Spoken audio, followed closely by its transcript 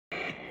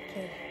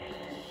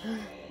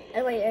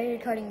Oh wait, are you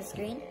recording the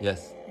screen?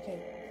 Yes. Okay.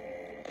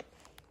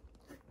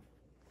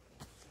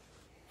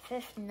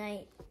 Fifth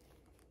night.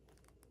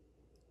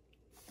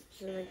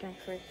 This is like my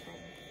first time.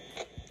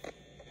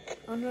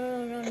 Oh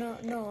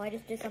no, I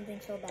just did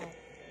something so bad.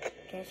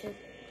 Okay, I should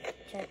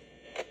check.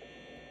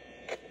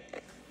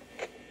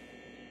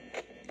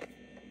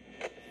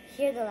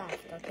 Hear the laughs,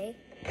 okay?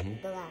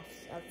 The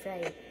laughs of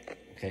Freddy.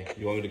 Okay,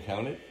 you want me to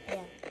count it?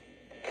 Yeah.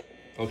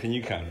 Oh, can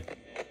you count it?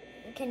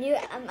 Can you?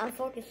 I'm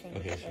focusing.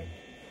 Okay, sure.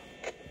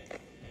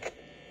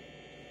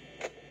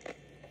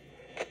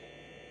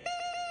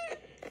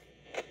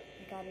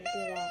 I gotta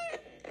do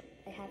that.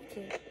 I have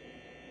to.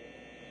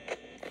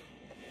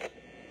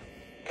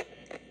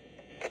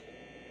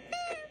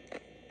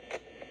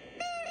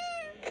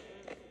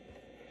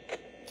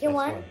 Okay,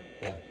 one.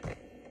 Yeah.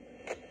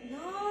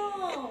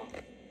 No.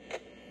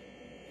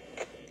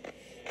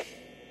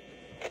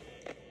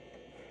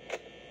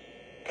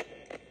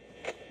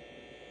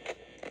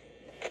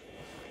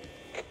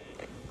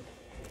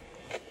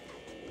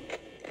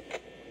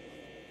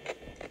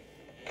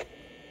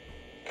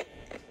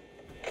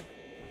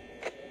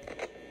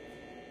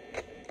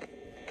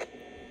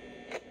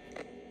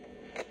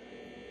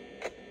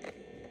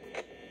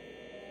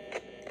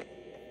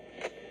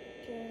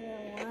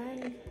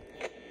 One,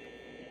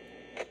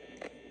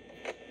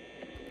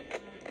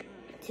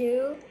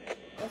 two,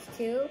 that's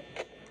two.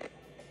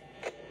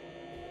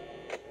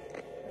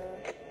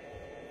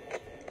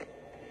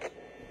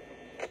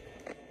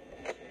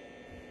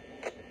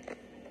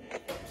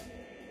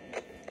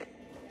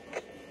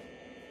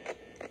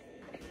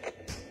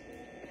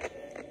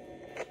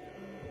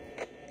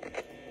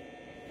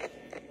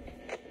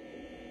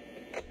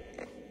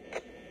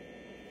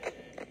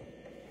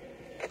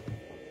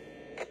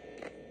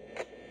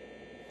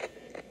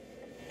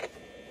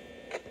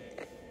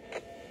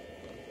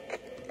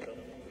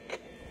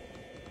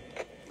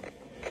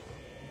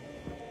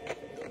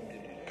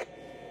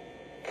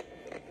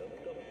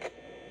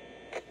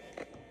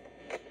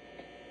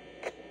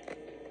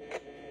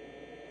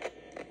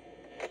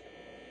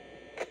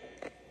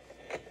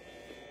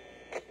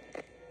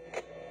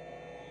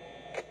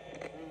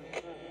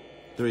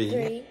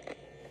 Three.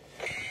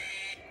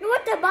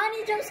 What the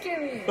Bonnie jump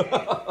scared me?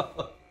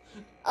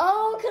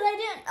 Oh, cause I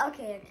didn't.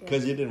 Okay.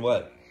 Because you didn't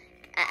what?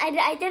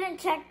 I didn't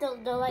check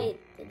the light,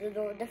 the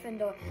door, different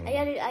door.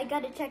 I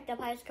gotta check the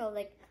bicycle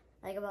like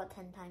about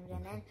 10 times,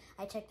 and then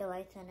I checked the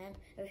lights, and then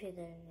if you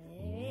did,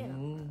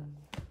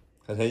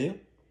 Can I tell you?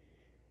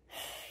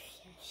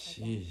 Yes,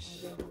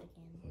 Jeez.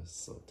 I I was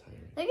so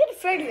tired. Look at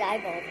Freddy's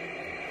eyeballs.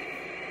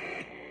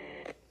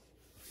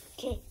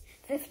 Okay,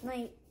 fifth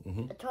night.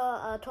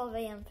 12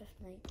 a.m. fifth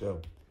night.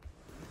 Go.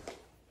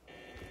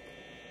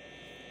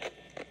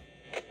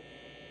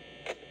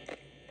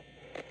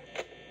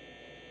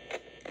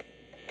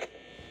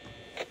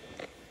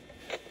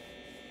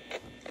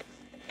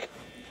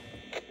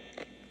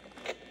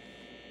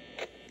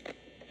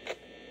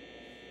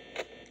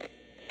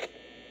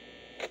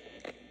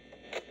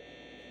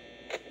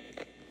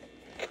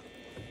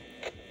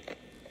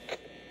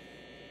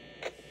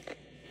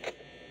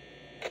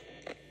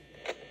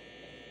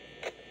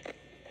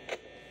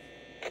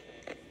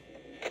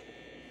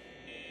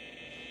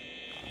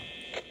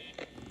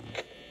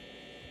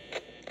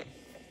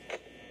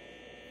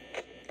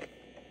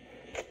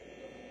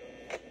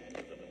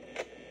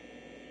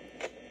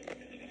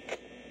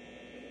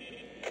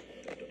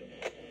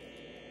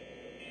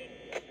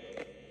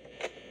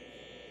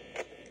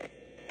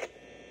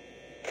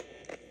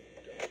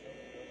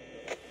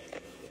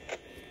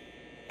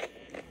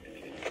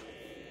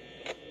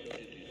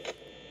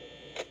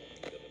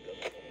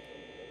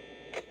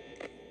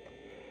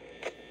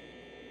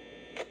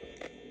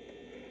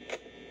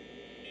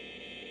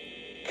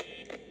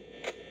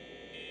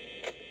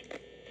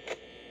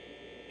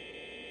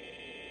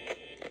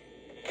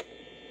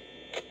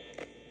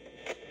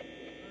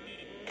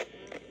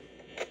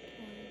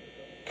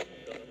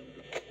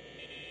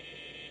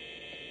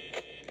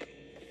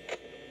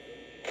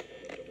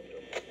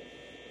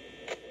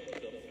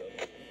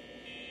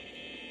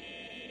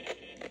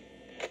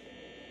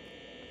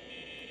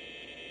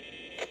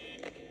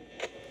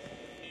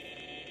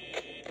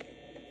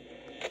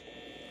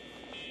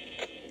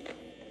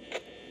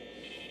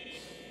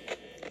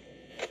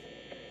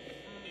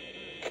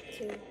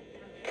 Two.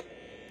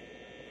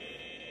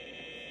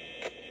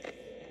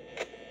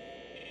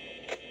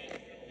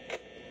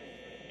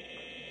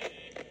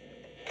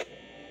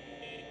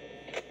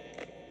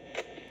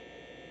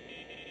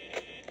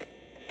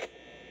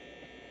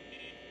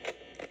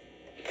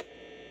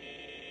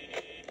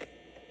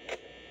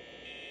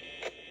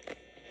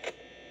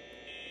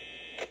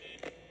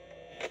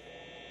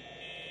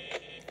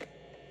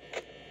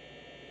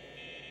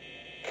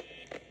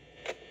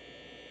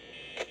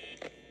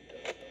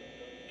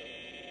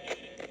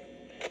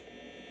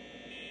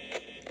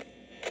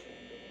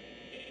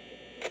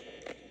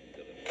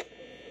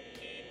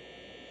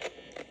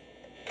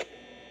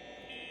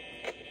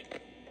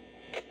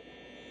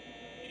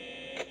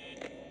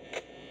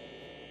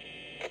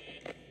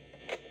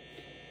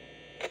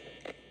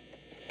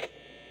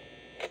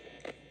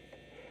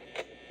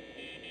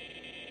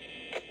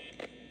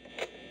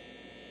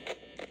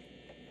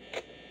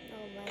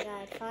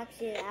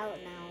 max it out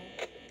now.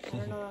 I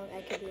don't know if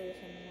I could do this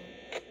anymore.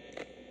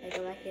 Like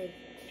if I could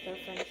still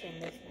function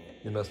this night.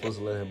 You're not supposed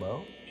to let him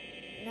out?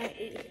 No,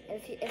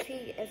 if you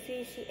see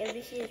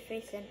his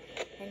face, then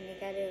you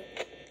gotta,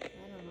 I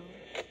don't know.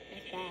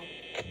 That's bad.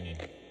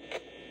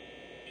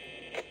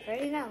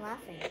 Freddy's not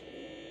laughing.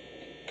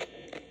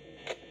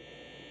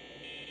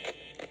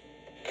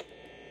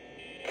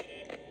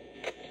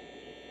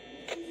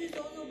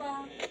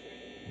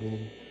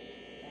 Meaning?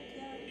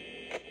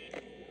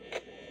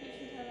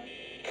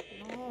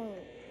 No.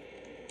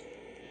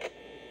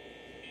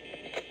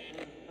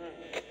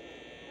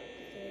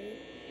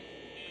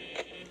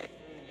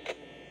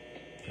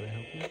 Can I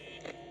help you?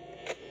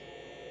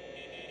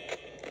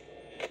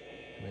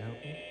 Can I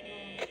help you?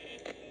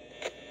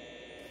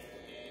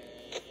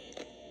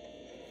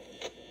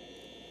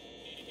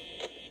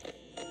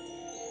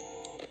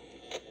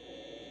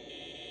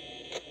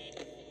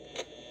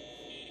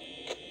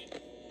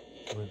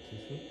 Want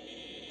tissue?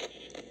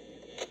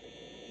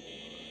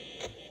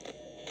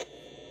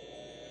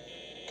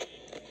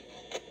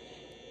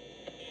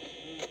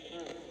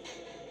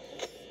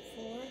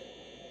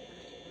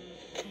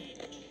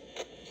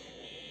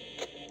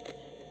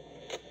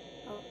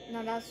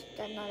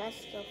 No, that's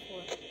still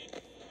 4.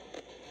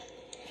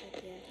 Check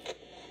here.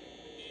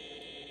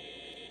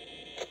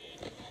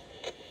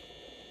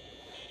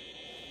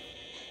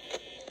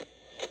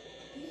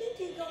 You can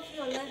take off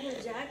your leather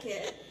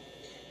jacket.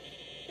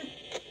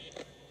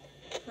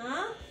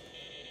 Huh?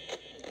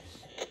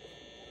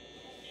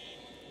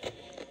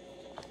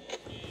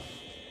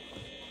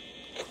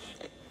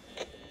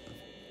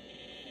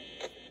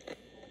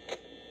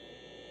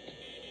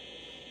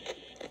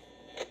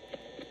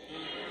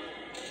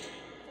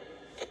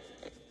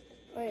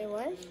 Wait,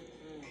 what?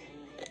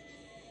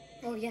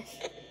 Oh, yes.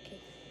 Okay.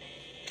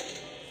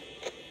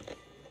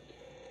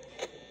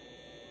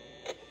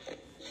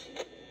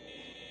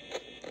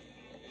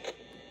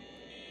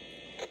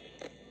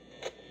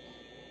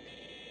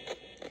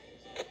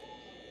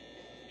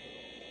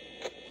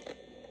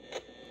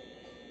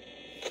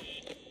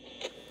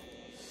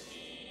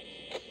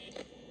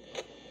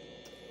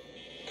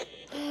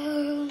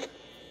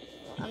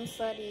 I'm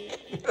sweaty.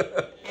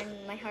 And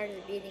my heart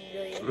is beating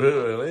really.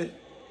 Really?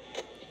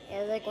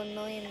 Yeah, it's like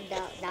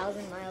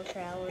 1,000,000 miles per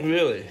hour.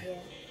 Really?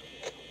 Yeah.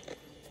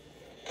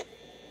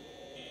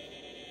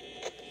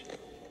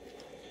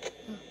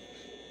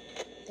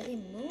 Did he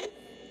move?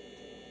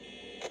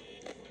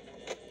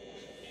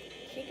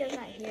 Chica's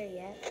not here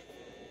yet.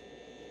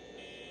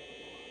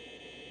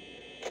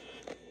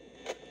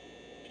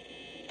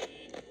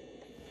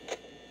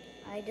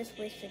 I just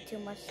wasted too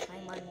much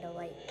time on the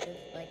light.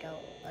 Just like a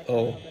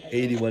Oh, little bit ago.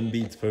 81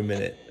 beats per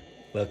minute.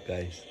 Look,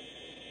 guys.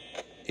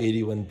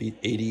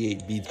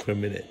 88 beats per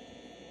minute.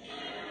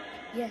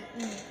 Yeah.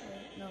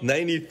 No.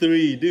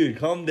 93, dude,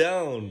 calm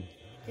down.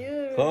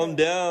 Dude. Calm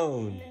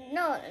down.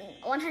 No,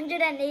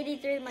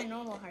 183 my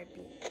normal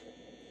heartbeat.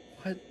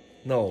 What?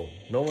 No,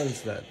 no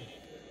one's that.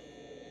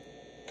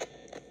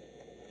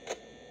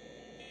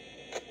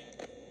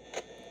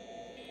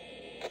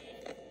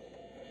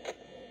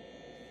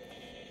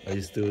 Are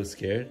you still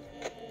scared?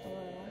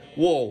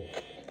 Whoa,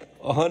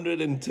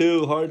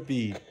 102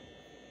 heartbeat.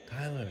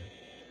 Tyler,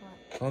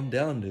 What? calm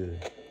down,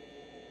 dude.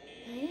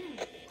 I am.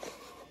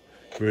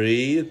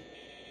 Breathe.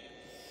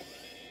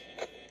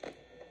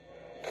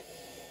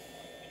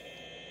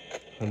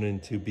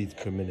 102 beats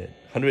per minute.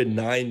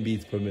 109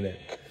 beats per minute.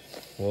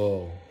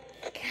 Whoa.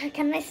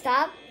 Can I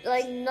stop?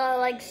 Like, no,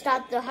 like,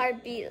 stop the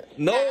heartbeat.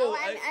 No,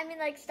 I mean,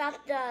 like,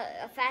 stop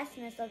the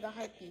fastness of the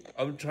heartbeat.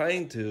 I'm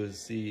trying to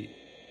see.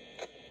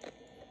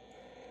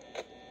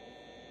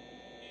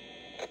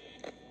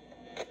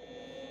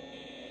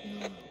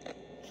 No, I'm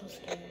so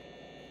scared.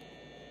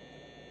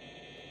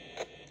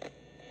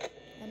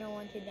 I don't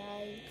want to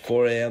die.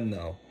 4 a.m.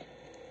 now.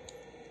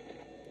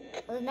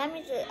 Well, then that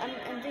means that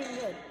I'm doing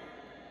good.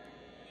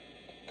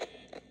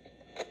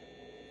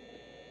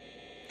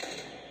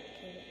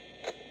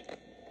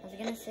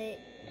 Okay.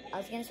 I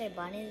was gonna say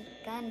Bonnie's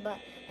gone, but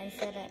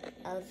instead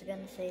I was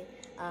gonna say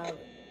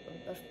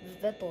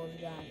Vipple's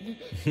gone.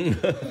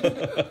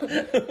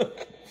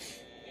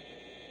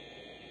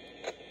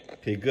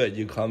 Okay, good.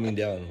 You're calming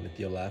down with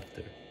your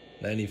laughter.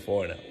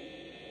 94 now.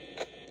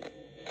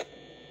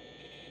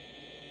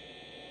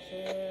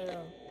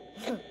 Chill.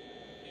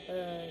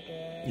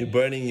 Okay. You're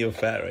burning your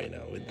fat right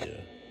now with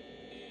your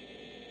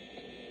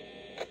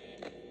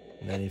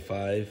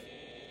 95.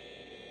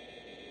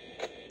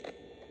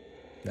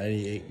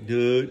 98.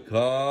 Dude,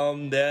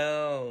 calm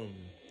down.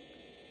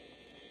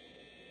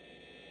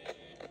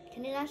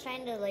 Can you not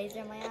shine the laser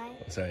in my eye?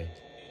 Oh, sorry.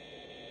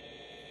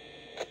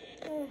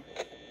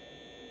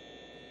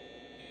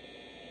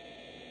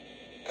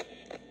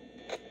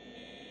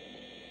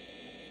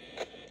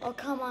 Oh,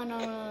 come on. No.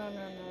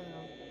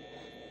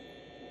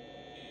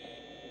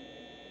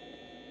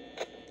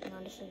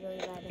 No, this is really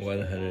bad. This is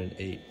really bad.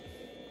 108.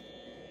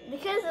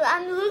 Because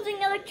I'm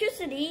losing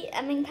electricity.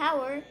 I mean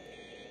power.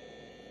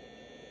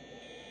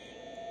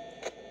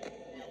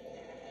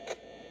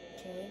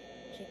 Okay,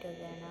 Chico's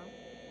there now.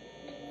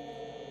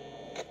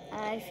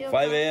 I feel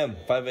 5 a.m.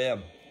 5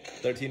 a.m.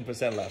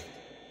 13% left.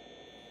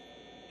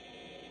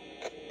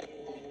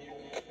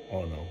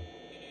 Oh no.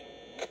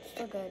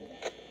 still good.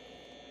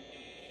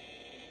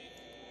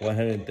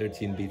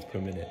 113 beats per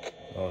minute.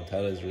 Oh,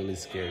 Tyler's really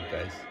scared,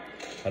 guys.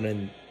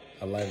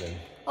 111.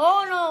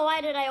 Oh no,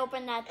 why did I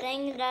open that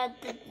thing? That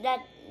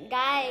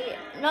guy.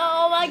 No,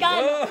 oh my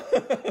god.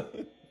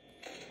 Oh!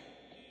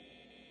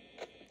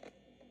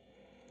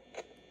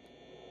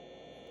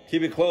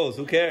 Keep it closed,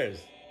 who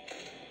cares?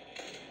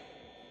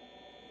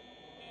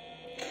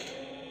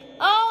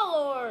 Oh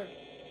Lord.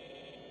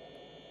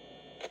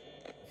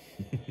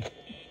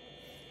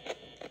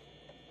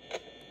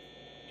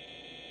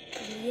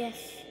 Yes.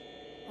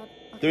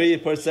 Okay.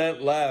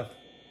 3% left.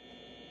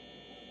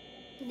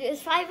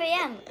 It's 5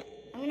 a.m.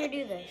 I'm gonna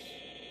do this.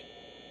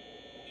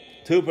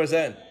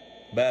 2%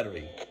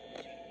 battery.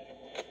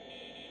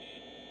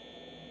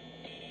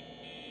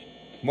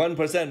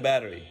 1%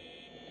 battery.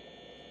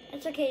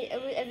 It's okay.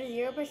 If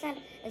it's 0%,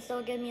 it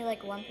still give me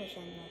like 1%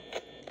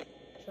 left.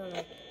 So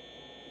like,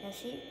 now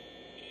see?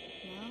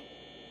 Now,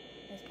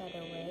 just gotta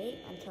wait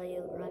until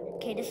you run.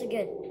 Okay, this is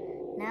good.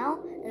 Now,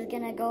 it's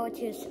gonna go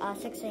to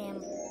 6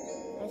 a.m.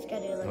 Let's go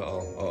do like.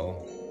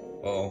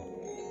 Uh-oh.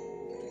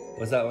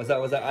 What's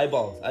that?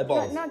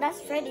 Eyeballs. No, that's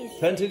Freddy's.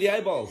 Turn to the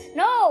eyeballs.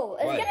 No,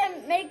 it's What?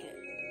 gonna make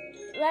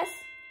less.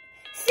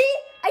 See?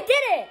 I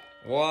did it!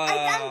 Wow.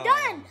 I'm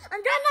done!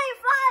 I'm done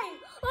 95!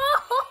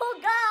 Oh,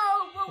 God!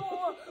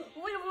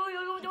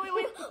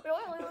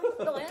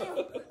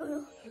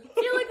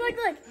 See,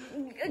 look.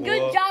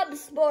 Good Whoa. job,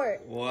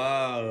 sport.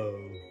 Wow.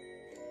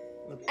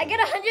 I get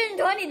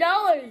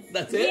 $120.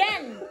 That's The it?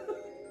 end.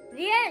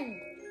 The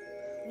end.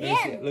 The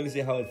end. Let me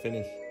see how it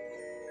finished.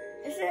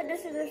 This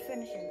is the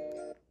finishing.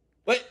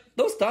 Wait,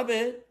 don't stop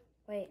it.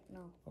 Wait,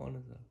 no. I want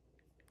to stop.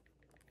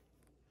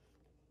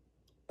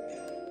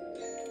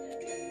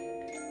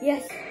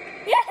 Yes.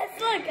 Yes,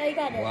 look, I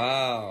got it.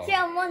 Wow. See,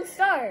 I'm 1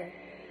 star.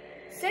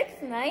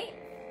 6th night.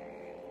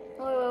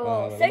 Oh,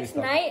 Whoa. let me 6th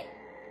stop. night.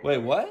 Wait,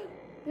 what?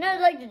 No,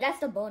 like, that's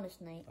the bonus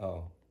night.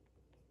 Oh.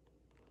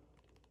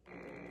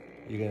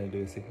 You're gonna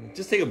do it.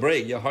 Just take a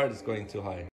break. Your heart is going too high.